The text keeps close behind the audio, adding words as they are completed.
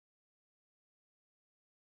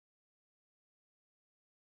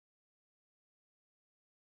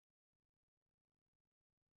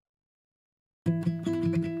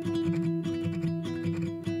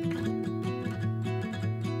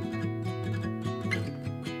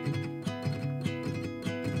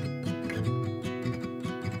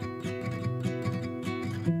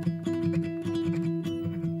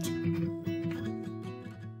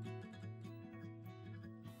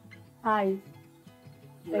Hi.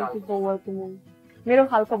 Thank you for welcoming. मेरो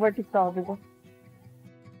हालखबर ठिक छ हजुरको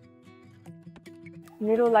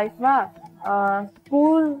मेरो लाइफमा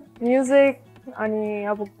स्कुल म्युजिक अनि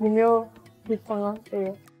अब घुम्यो ठिकसँग त्यही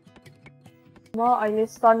हो म अहिले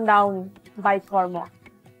Sundown by Karma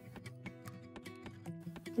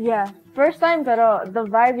yeah first time तर the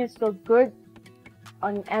vibe is so good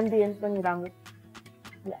and ambience पनि राम्रो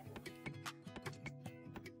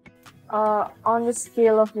on the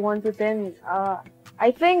scale of 1 to 10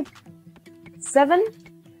 I think 7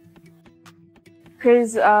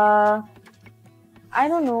 because I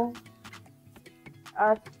don't know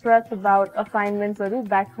stress about assignments or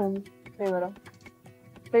back home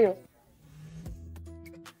त्यही हो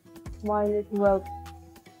मैले 12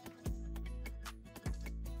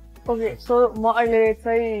 okay so म अहिले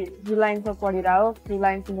चाहिँ Reliance पढिरहेको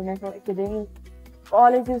Reliance International Academy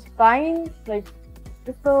college is fine like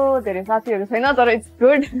त्यस्तो धेरै साथीहरू छैन तर इट्स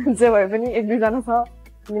गुड जे भए पनि एक दुईजना छ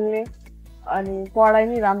मिल्ने अनि पढाइ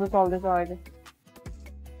नि राम्रो चल्दैछ अहिले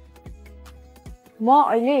म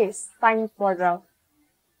अहिले साइन्स पढ्छु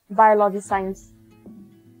बायोलोजी साइन्स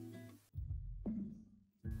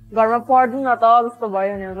घरमा पढ्नु न त जस्तो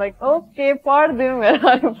भयो नि लाइक ओके पढ्दिउँ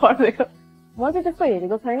भनेर पढ्देको म चाहिँ त्यस्तो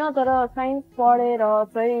हेरेको छैन तर साइन्स पढेर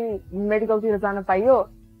चाहिँ मेडिकलतिर जान पाइयो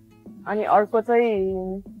अनि अर्को चाहिँ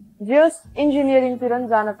जस्ट इन्जिनियरिङतिर पनि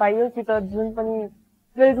जान पाइयो कि त जुन पनि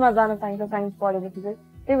फिल्डमा जान पाइन्छ साइन्स पढेपछि चाहिँ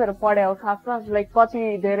त्यही भएर पढे हो खासमा लाइक पछि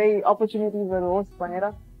धेरै अपर्च्युनिटिजहरू होस् भनेर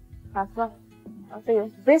खासमा त्यही हो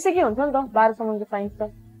बेसिकै हुन्छ नि त 12 सम्मको साइन्स त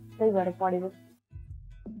त्यही भएर पढेको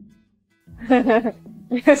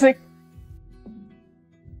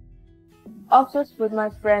obsessed with my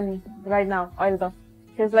friend right now अहिले त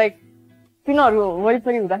because like तिनीहरू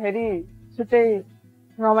वरिपरि हुँदाखेरि छुट्टै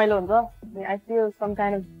रमाइलो हुन्छ I feel some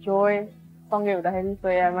kind of joy सँगै हुँदाखेरि so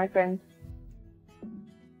yeah my friends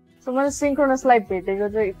so मैले synchronous लाई भेटेको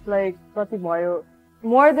चाहिँ it's like कति भयो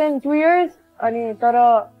more than 2 years अनि तर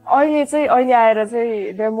अहिले आएर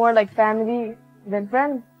चाहिँ they're more like family than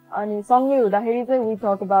friends अनि सँगै हुँदाखेरि चाहिँ we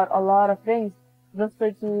talk about a lot of things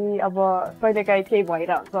जस्तो कि अब कहिलेकाहीँ केही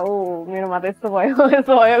भइरहेको हुन्छ ओ मेरोमा त यस्तो भयो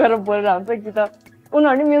गरेर बोलिरहेको हुन्छ कि त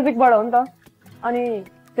उनीहरू नि म्युजिकबाट हो नि त अनि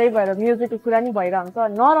त्यही भएर म्युजिकको कुरा नि भइरहेको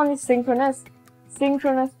हुन्छ नट ओन्ली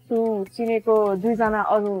सिङ्क्रोनस थ्रु चिनेको दुईजना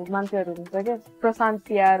अरू मान्छेहरू हुन्छ क्या प्रशान्त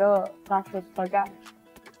पिया र शाश्वत खड्का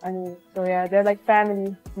अनि so yeah there like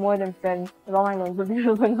family more than friends रमाइलो हुन्छ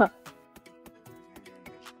बिहान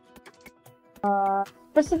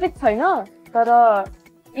स्पेसिफिक छैन तर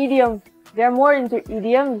idiom they are more into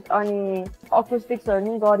idiom अनि अकुस्टिक्सहरू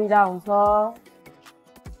नि गरिरहेको हुन्छ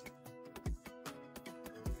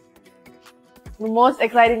The most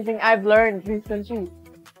exciting thing I've learned recently.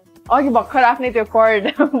 अघि भर्खर आफ्नै त्यो कर्ड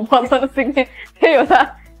बजाउन सिक्ने त्यही हो त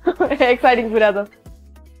एक्साइटिङ कुरा त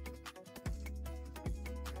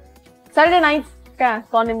Saturday night कहाँ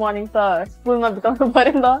Sunday morning त स्कुलमा बिताउनु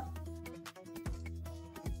पर्यो नि त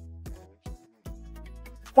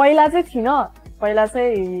पहिला चाहिँ थिइन पहिला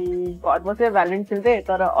चाहिँ घर बसेर भ्यालोरेन्ट खेल्थेँ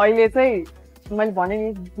तर अहिले चाहिँ मैले भने नि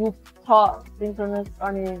ग्रुप छ सिन्क्रोनस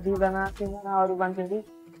अनि दुईजना तिनजना अरू मान्छेहरू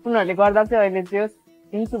उनीहरूले गर्दा चाहिँ अहिले त्यो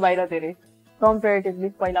हिँड्छु बाहिर धेरै कम्पेरिटिभली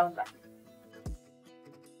पहिला भन्दा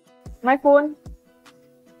माई फोन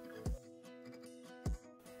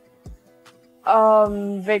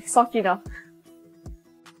सकिन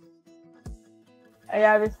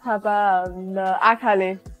यावेस थापा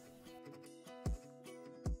आँखाले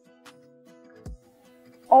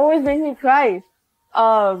always makes me cry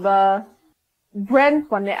Brent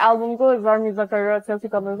भन्ने एल्बमको जर्मी जकर र Chelsea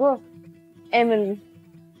कपलको Emily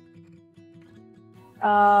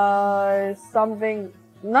something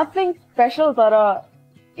nothing special तर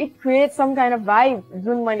it creates some kind of vibe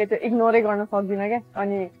जुन मैले त्यो इग्नोरै गर्न सक्दिनँ क्या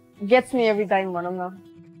अनि gets me every time भनौँ न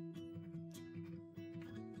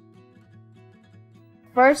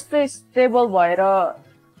first चाहिँ stable भएर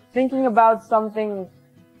thinking about something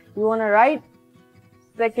you want to write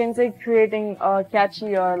second चाहिँ creating a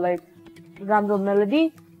catchy or like राम्रो melody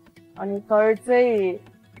अनि third चाहिँ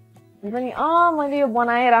हुन्छ नि मैले यो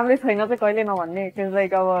बनाएँ राम्रै छैन चाहिँ कहिले नभन्ने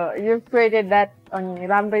लाइक अब यु क्रिएटेड द्याट अनि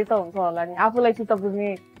राम्रै त हुन्छ होला नि आफूलाई चित्त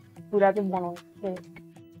बुझ्ने कुरा चाहिँ बनाउनु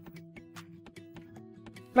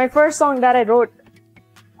my first song that I wrote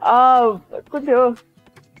कुन थियो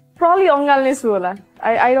प्रब्ली अङ्गाल्ने छु होला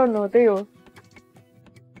आई डोन्ट नो त्यही हो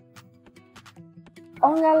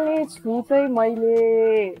अङ्गाल्ने छु चाहिँ मैले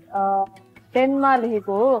 10 मा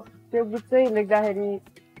लेखेको हो त्यो बुक चाहिँ लेख्दाखेरि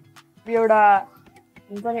एउटा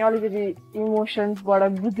हुन्छ नि अलिकति इमोसन्सबाट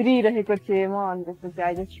गुज्रिरहेको थिएँ म अनि त्यसपछि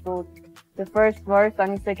I just wrote the first worse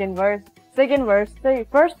अनि सेकेन्ड वर्स चाहिँ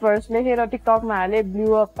फर्स्ट वर्स लेखेर टिकटकमा हालेँ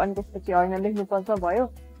ब्लू अप अनि त्यसपछि होइन लेख्नुपर्छ भयो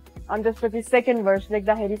अनि त्यसपछि सेकेन्ड वर्स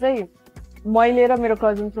लेख्दाखेरि चाहिँ मैले र मेरो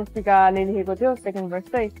कजन स्वस्तिकाले लेखेको थियो सेकेन्ड वर्स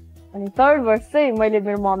चाहिँ अनि थर्ड वर्स चाहिँ मैले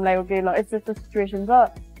मेरो ममलाई ओके ल यस्तो यस्तो सिचुएसन छ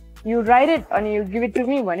यु राइट इट अनि you give it to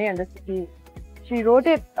me भने अनि त्यसपछि सी रोट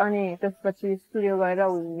इट अनि त्यसपछि स्टुडियो गएर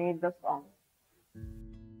we made the song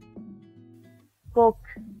Coke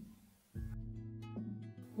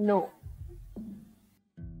no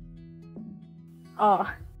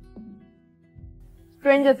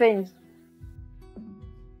stranger things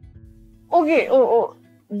okay oh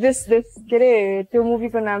this के अरे त्यो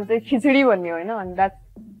मुभीको नाम चाहिँ खिचडी भन्ने होइन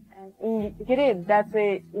अनि के अरे द्याट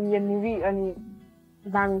चाहिँ इन्डियन मुभी अनि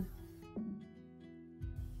दामी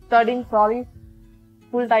studying sorry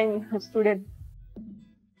full time student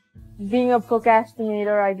being a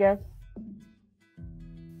procrastinator I guess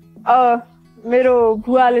मेरो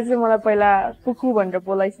बुवाले चाहिँ मलाई पहिला कुकु भनेर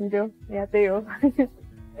बोलाइसिन्थ्यो या त्यही हो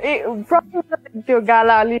ए प्रब्लम त्यो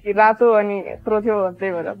गाला अलिक रातो अनि यत्रो थियो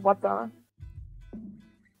त्यही भएर बच्चामा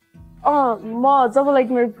म जब लाइक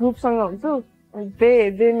मेरो ग्रुपसँग हुन्छु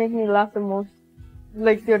they make me laugh the most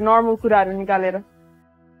like त्यो नर्मल कुराहरू निकालेर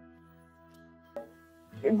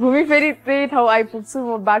घुमी फेरि त्यही ठाउँ आइपुग्छु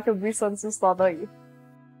म बाटो बिर्सन्छु सधैँ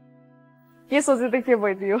के सोचे त के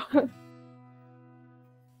भइदियो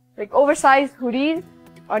लाइक ओभरसाइज हुडिज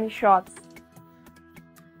अनि shirts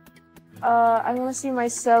I want to see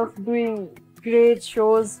myself doing great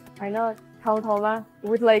shows होइन ठाउँमा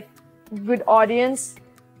with like good audience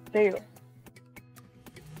त्यही हो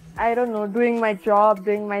I don't know doing my job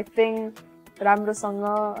doing my thing राम्रोसँग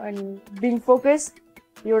अनि being focused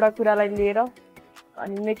एउटा कुरालाई लिएर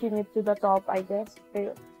अनि making it to the top I guess त्यही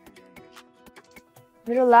हो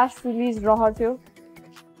मेरो लास्ट रिलिज रहर थियो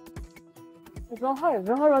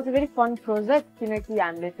रहर was a very fun project किनकि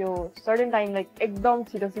हामीले त्यो सर्टेन टाइम लाइक एकदम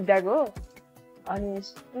छिटो सिद्ध्याएको हो अनि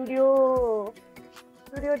स्टुडियो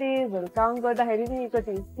डेजहरू काउन्ट गर्दाखेरि नि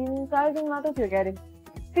कति 3-4 दिन मात्र थियो क्यारे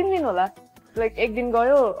 3 दिन होला लाइक एक दिन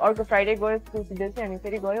गयो अर्को फ्राइडे गयो स्कुल सिधै अनि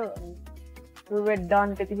फेरि गयो अनि वी वर डन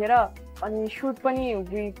त्यतिखेर अनि सुट पनि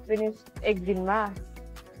वी फिनिश एक दिनमा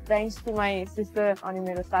थ्याङ्क्स टु माई सिस्टर अनि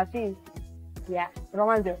मेरो साथी या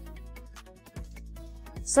रमाइलो थियो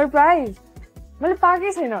सरप्राइज मैले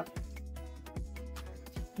पाएकै छैन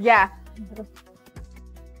या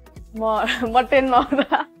म 10 मा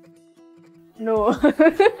हुँदा no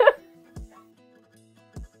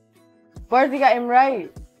Vartika एमराई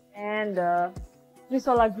and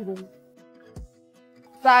Trishala Gurung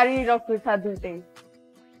sari र कुर्ता दुइटै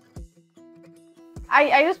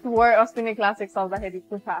I just wore अस्ति नै ClassX आउँदाखेरि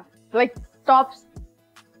कुर्ता लाइक टप्स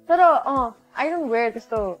तर I don't wear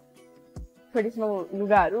त्यस्तो ट्रेडिसनल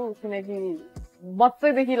लुगाहरू किनकि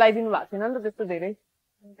बच्चैदेखि लगाइदिनु भएको छैन नि त त्यस्तो धेरै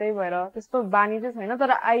त्यही भएर त्यस्तो बानी चाहिँ छैन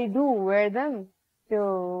तर आई डु वेयर देम त्यो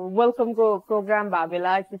वेलकमको प्रोग्राम भए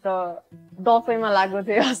बेला कि त दसैँमा लागेको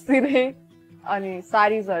थियो अस्ति नै अनि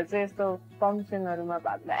सारीजहरू चाहिँ यस्तो फङ्सनहरूमा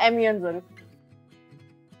भए बेला एमियन्सहरू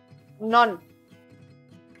नन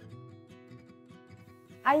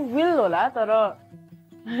आई विल होला तर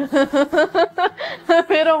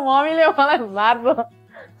मेरो मम्मीले मलाई मार्छ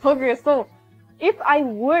okay so if I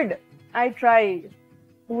would I try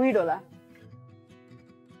weed होला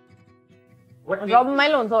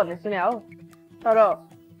रमाइलो हुन्छ भन्ने सुने हो तर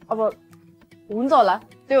अब हुन्छ होला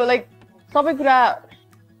त्यो लाइक सबै कुरा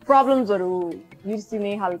प्रब्लम्सहरू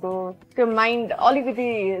बिर्सिने खालको त्यो माइन्ड अलिकति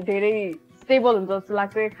धेरै स्टेबल हुन्छ जस्तो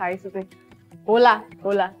लाग्छ खाएछु चाहिँ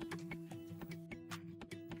होला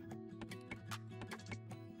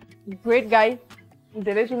ग्रेट गाई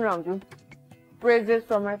धेरै सुनेर हुन्छु प्रेजेस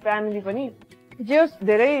फ्रम माई फ्यामिली पनि जे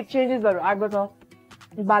धेरै चेन्जेसहरू आएको छ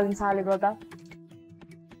बालन्साले गर्दा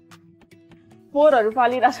फोहोरहरू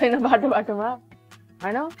फालिरहेको छैन बाटोमा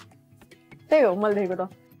होइन त्यही हो मैले देखेको त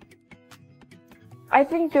आई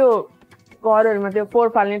थिङ्क त्यो घरहरूमा त्यो फोहोर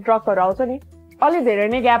फाल्ने ट्रकहरू आउँछ नि अलि धेरै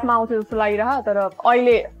नै ग्यापमा आउँथ्यो जस्तो लागिरह तर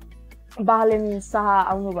अहिले बालेन शाह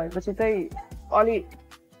आउनु भएपछि चाहिँ अलि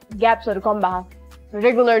ग्याप्सहरू कम भएको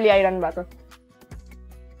रेगुलरली आइरहनु भएको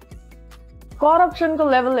करप्सनको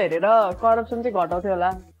लेभल हेरेर करप्सन चाहिँ घटाउँथ्यो होला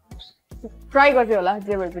ट्राई गर्थ्यो होला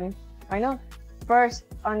जे भए पनि होइन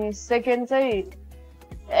फर्स्ट अनि सेकेन्ड चाहिँ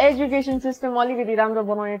एजुकेसन सिस्टम अलिकति राम्रो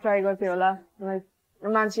बनाउने ट्राई गर्थ्यो होला लाइक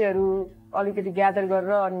मान्छेहरू अलिकति ग्यादर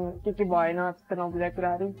गरेर अनि के भएन त्यस्तो नबुझाएको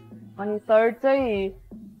कुराहरू अनि थर्ड चाहिँ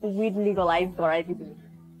विड लिगलाइज गराइदियो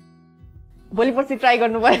भोलि पर्सि ट्राई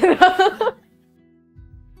गर्नु भएन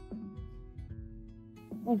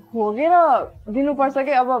भोगेर दिनुपर्छ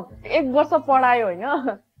कि अब 1 वर्ष पढायो होइन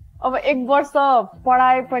अब 1 वर्ष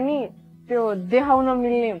पढाए पनि त्यो देखाउन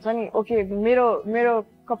मिल्ने हुन्छ नि ओके मेरो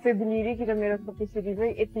कपेबिलिटी कि त मेरो क्यापेसिटी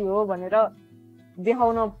चाहिँ यति हो भनेर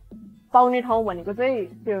देखाउन पाउने ठाउँ भनेको चाहिँ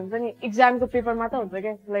त्यो हुन्छ नि एक्जामको पेपरमा त हुन्छ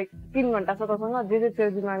क्या लाइक 3 घण्टा छ तसँग जे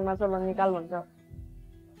तेरो दिमागमा छ ल निकाल भन्छ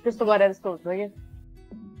त्यस्तो गरे जस्तो हुन्छ कि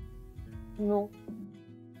नो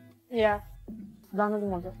या जानु त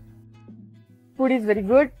मन छ फुड इज भेरी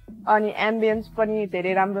गुड अनि एम्बियन्स पनि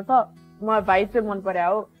धेरै राम्रो छ मलाई भाइ चाहिँ मन पर्या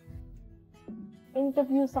हो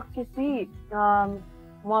इन्टरभ्यू सकेपछि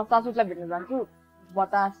म सासुलाई भेट्न जान्छु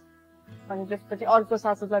बतास अनि त्यसपछि अर्को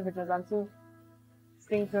सासुलाई भेट्न जान्छु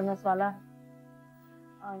सिङ्क्रोनसवाला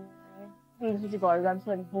अनि त्यसपछि घर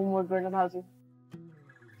जान्छु अनि होमवर्क गर्न थाल्छु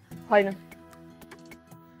होइन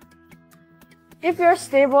इफ युआर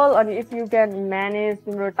स्टेबल अनि इफ यु क्यान म्यानेज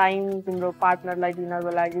तिम्रो टाइम तिम्रो पार्टनरलाई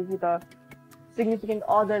दिनको लागि कि त सिग्निफिकेन्ट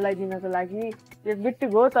अदरलाई दिनको लागि यो गुड टु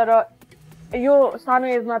गो तर यो सानो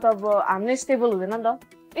एजमा त अब हामीले स्टेबल हुँदैन नि त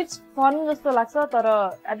इट्स फन जस्तो लाग्छ तर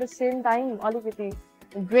एट द सेम टाइम अलिकति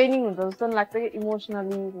ड्रेनिङ हुन्छ जस्तो पनि लाग्छ कि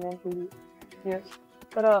इमोसनली मेन्टली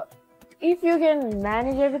तर if you can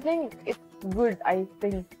manage everything it's good I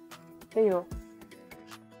think त्यही हो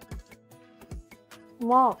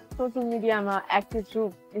म सोसियल मिडियामा एक्टिभ छु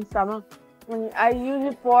इन्स्टामा अनि I use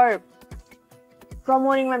it for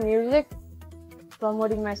promoting my music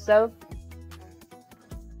promoting my self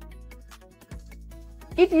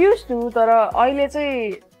it use to तर अहिले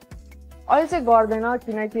चाहिँ गर्दैन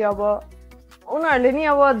किनकि अब उनीहरूले नि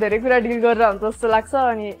अब धेरै कुरा डिल गरेर हुन्छ जस्तो लाग्छ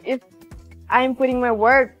अनि if I am putting my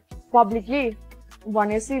work publicly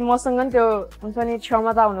भनेपछि मसँग नि त्यो हुन्छ नि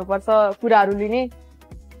क्षमता हुनुपर्छ कुराहरू लिने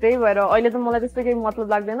त्यही भएर अहिले त मलाई त्यस्तो केही मतलब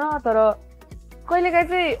लाग्दैन तर कहिलेकाहीँ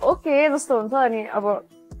चाहिँ ओके जस्तो हुन्छ अनि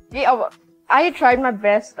अब आई ट्राइड माई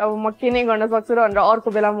बेस्ट अब म के नै गर्न सक्छु र भनेर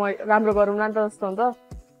अर्को बेला म राम्रो गरौँ न त जस्तो हुन्छ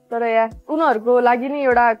तर या उनीहरूको लागि नि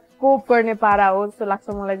एउटा कोप गर्ने पारा हो जस्तो लाग्छ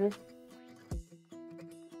मलाई चाहिँ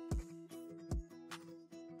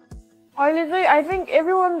अहिले चाहिँ I think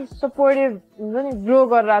every one supportive हुन्छ नि ग्रो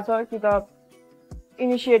गरिरहेछ कि त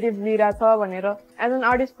इनिसिएटिभ लिइरहेछ भनेर एज एन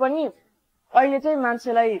आर्टिस्ट पनि अहिले चाहिँ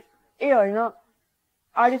मान्छेलाई ए होइन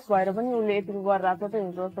आर्टिस्ट भएर पनि उसले यति गरिरहेछ चाहिँ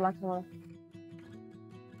हुन्छ जस्तो लाग्छ मलाई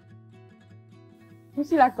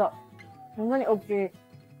खुसी लाग्छ हुन्छ नि ओके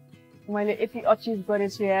मैले यति अचिभ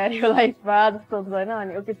गरेछु यार यो लाइफमा जस्तो हुन्छ होइन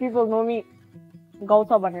अनि ओके पिपल नो मी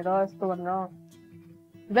गाउँछ भनेर यस्तो भनेर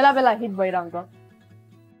बेला बेला हिट भइरहन्छ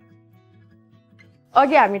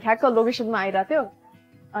अघि हामी ठ्याक्क लोकेसनमा आइरहेको थियो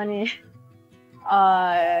अनि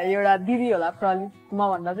एउटा दिदी होला प्रली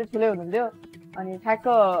मभन्दा चाहिँ ठुलै हुनुहुन्थ्यो अनि ठ्याक्क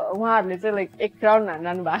उहाँहरूले चाहिँ लाइक 1 राउन्ड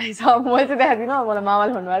हान्नु भएको रहेछ मैले चाहिँ देखाएको थिइनँ मलाई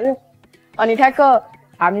मामाले भन्नुभएको थियो अनि ठ्याक्क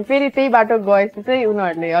हामी फेरि त्यही बाटो गएपछि चाहिँ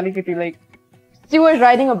उनीहरूले अलिकति like she was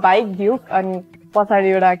riding a bike duke अनि पछाडि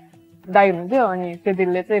एउटा दाइ हुनुहुन्थ्यो अनि त्यो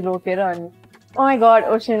दिदीले चाहिँ रोकेर अनि ओ my God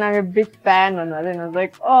ओसिन I'm a big fan भन्नुभएको थियो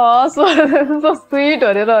लाइक सो स्विट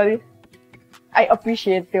भनेर अनि आई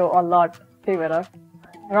एप्रिसिएट त्यो अ लट त्यही भएर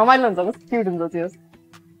रमाइलो हुन्छ कस्तो क्युट हुन्छ त्यो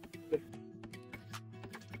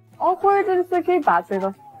अक्वर्ड त्यस्तो केही भएको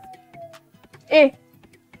छैन ए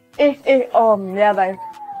याद आयो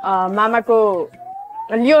मामाको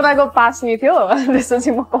लियोनाको पास नि थियो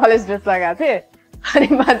त्यसपछि म कलेज ड्रेस लगाएको थिएँ अनि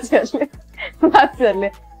मान्छेहरूले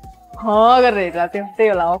गरेर हेरेको थियो त्यही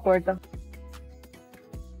होला अक्वर्ड त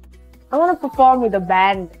I want to perform with a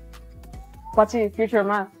band पछि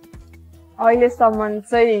फ्युचरमा अहिलेसम्म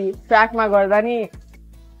चाहिँ ट्र्याकमा गर्दा नि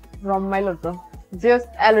रमाइलो हुन्छ जस्ट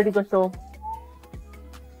एलओडीको सो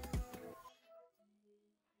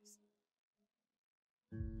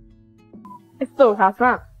यस्तो हो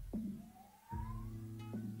खासमा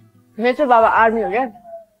मेरो चाहिँ बाबा आर्मी हो क्या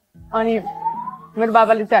अनि मेरो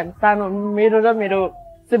बाबाले चाहिँ हामी सानो मेरो र मेरो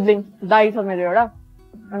सिब्लिङ दाइ छ मेरो एउटा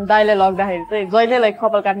अनि दाइलाई लग्दाखेरि चाहिँ जहिले लाइक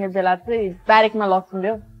कपाल काट्ने बेला चाहिँ प्यारेकमा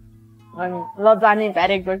लग्थ्यो अनि ल जाने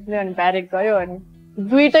प्यारेक गर्थ्यो अनि प्यारेक गयो अनि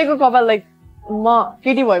दुइटैको कपाल लाइक म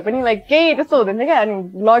केटी भए पनि लाइक केही त्यस्तो हुँदैन थियो क्या अनि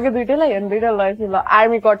लग्यो दुइटैलाई अनि दुइटै लगेपछि ल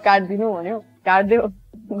आर्मी कट काटिदिनु भन्यो काटिदियो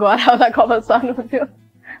घर आउँदा कपाल सानो हुन्थ्यो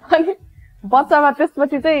अनि बच्चामा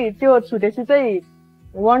त्यसपछि चाहिँ त्यो छुटेपछि चाहिँ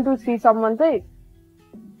 1 to 3 सम्म चाहिँ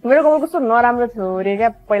मेरो कपाल कस्तो नराम्रो थियो अरे क्या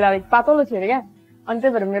पहिला लाइक पातलो थियो अरे क्या अनि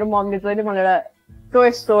त्यही भएर मेरो मम्मीले चाहिँ मलाई एउटा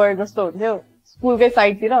टोय स्टोर जस्तो हुन्थ्यो स्कुलकै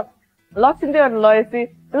साइडतिर लग्थ्यो अनि लगेपछि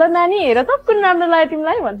ल नानी हेर त कुन राम्रो लाग्यो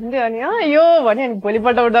तिमीलाई भन्थ्यो अनि यो भन्यो अनि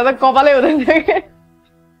भोलिपल्ट उठ्दा त कपालै हुँदैन थियो कि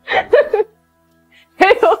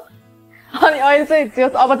त्यही हो अनि अहिले चाहिँ त्यो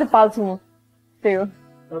अब चाहिँ पाल्छु म त्यही हो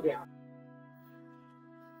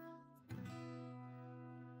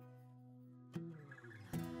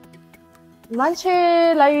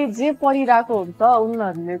मान्छेलाई जे परिरहेको हुन्छ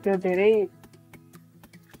उनीहरूले त्यो धेरै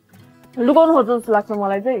लुकाउनु खोज्छ जस्तो लाग्छ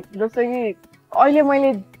मलाई चाहिँ। जस्तो कि अहिले मैले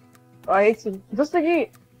एकछिन जस्तो कि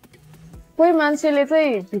कोही मान्छेले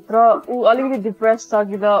चाहिँ भित्र ऊ अलिकति डिप्रेस छ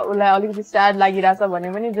कि त उसलाई अलिकति स्याड लागिरहेछ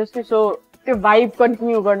भने पनि जस्ट सो त्यो भाइब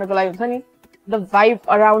कन्टिन्यू गर्नको लागि हुन्छ नि द भाइब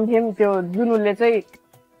अराउन्ड हिम त्यो जुन उसले चाहिँ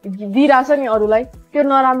दिइरहेछ नि अरूलाई त्यो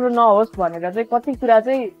नराम्रो नहोस् भनेर चाहिँ कति कुरा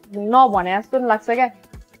चाहिँ नभने जस्तो पनि लाग्छ क्या।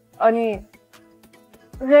 अनि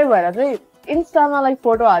त्यही भएर चाहिँ इन्स्टामा लाइक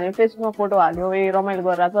फोटो हाल्यो फेसबुकमा फोटो हाल्यो ए रमाइलो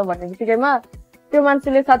गरिरहेछ भन्ने बित्तिकैमा त्यो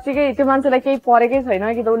मान्छेले साँच्चीकै त्यो मान्छेलाई केही परेकै छैन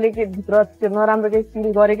कि त उसले के भित्र त्यो नराम्रो केही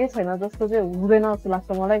फिल गरेकै छैन जस्तो चाहिँ हुँदैन जस्तो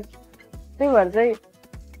लाग्छ मलाई। त्यही भएर चाहिँ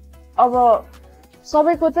अब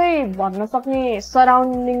सबैको चाहिँ भन्न सक्ने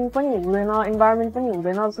सराउन्डिङ पनि हुँदैन इन्भाइरोमेन्ट पनि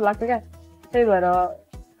हुँदैन जस्तो लाग्छ क्या। त्यही भएर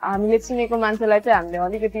हामीले चिनेको मान्छेलाई चाहिँ हामीले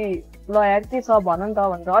अलिकति ल यार के छ भन नि त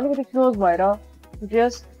भनेर अलिकति क्लोज भएर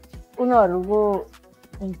जस्ट उनीहरूको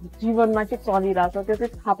जीवनमा के चलिरहेछ त्यो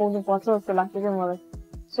चाहिँ थाहा पाउनु पर्छ जस्तो लाग्छ क्या मलाई।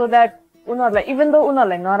 सो द्याट उनीहरूलाई इभन दो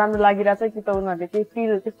उनीहरूलाई नराम्रो लागिरहेछ कि त उनीहरूले केही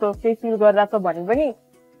फिल त्यस्तो केही फिल गरिरहेछ भने पनि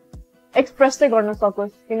एक्सप्रेस चाहिँ गर्न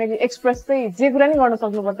सकोस् किनकि एक्सप्रेस चाहिँ जे कुरा नि गर्न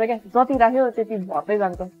सक्नुपर्छ क्या जति राख्यो त्यति भर्दै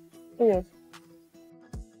जान्छ त्यही हो।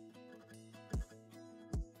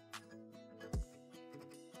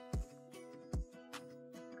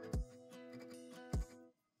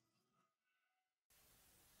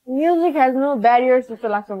 म्युजिक हेज नो ब्यारियर्स जस्तो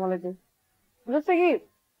लाग्छ मलाई चाहिँ। जस्तो कि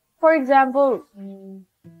फर इक्जाम्पल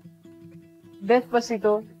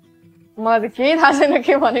डेस्पासितो मलाई त केही थाहा छैन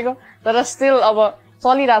के भनेको तर स्टिल अब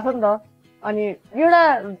चलिरहेछ नि त। अनि एउटा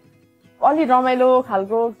अलि रमाइलो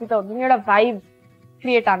खालको कि त हुन्छ नि एउटा भाइब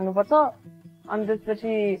क्रिएट हान्नुपर्छ अनि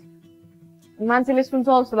त्यसपछि मान्छेले सुन्छ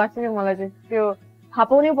जस्तो लाग्छ कि मलाई चाहिँ। त्यो थाहा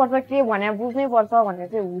पाउनै पर्छ के भने बुझ्नै पर्छ भन्ने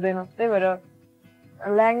चाहिँ हुँदैन। त्यही भएर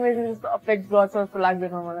ल्याङ्ग्वेज जस्तो अफेक्ट गर्छ जस्तो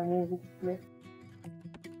लाग्दैन मलाई म्युजिकले।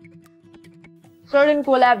 सर्टेन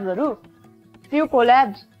कोल्याब्सहरू त्यो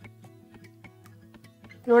कोल्याब्स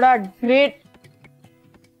एउटा ग्रेट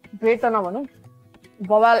त नभनौँ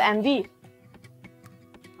बवाल एन्डी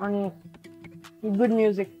अनि good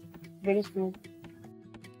music very smooth.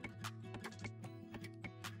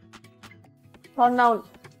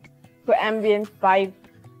 सनडाउनको ambience vibe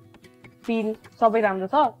feel सबै राम्रो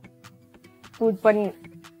छ फुड पनि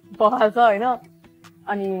बहाल छ होइन।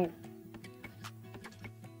 अनि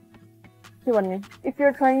के भन्ने if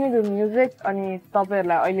you're trying to do music अनि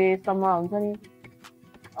तपाईँहरूलाई अहिलेसम्म हुन्छ नि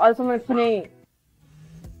अहिलेसम्म कुनै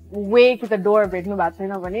वे कि त डोर भेट्नु भएको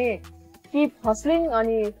छैन भने किप हस्लिङ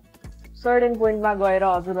अनि सर्टेन पोइन्टमा गएर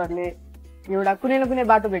हजुरहरूले एउटा कुनै न कुनै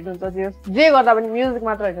बाटो भेट्नुहुन्छ जे गर्दा पनि म्युजिक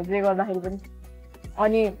मात्र होइन जे गर्दाखेरि पनि।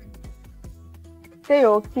 अनि त्यही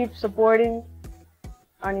हो किप सपोर्टिङ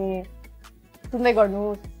अनि सुन्दै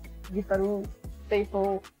गर्नुहोस् गीतहरू त्यही हो।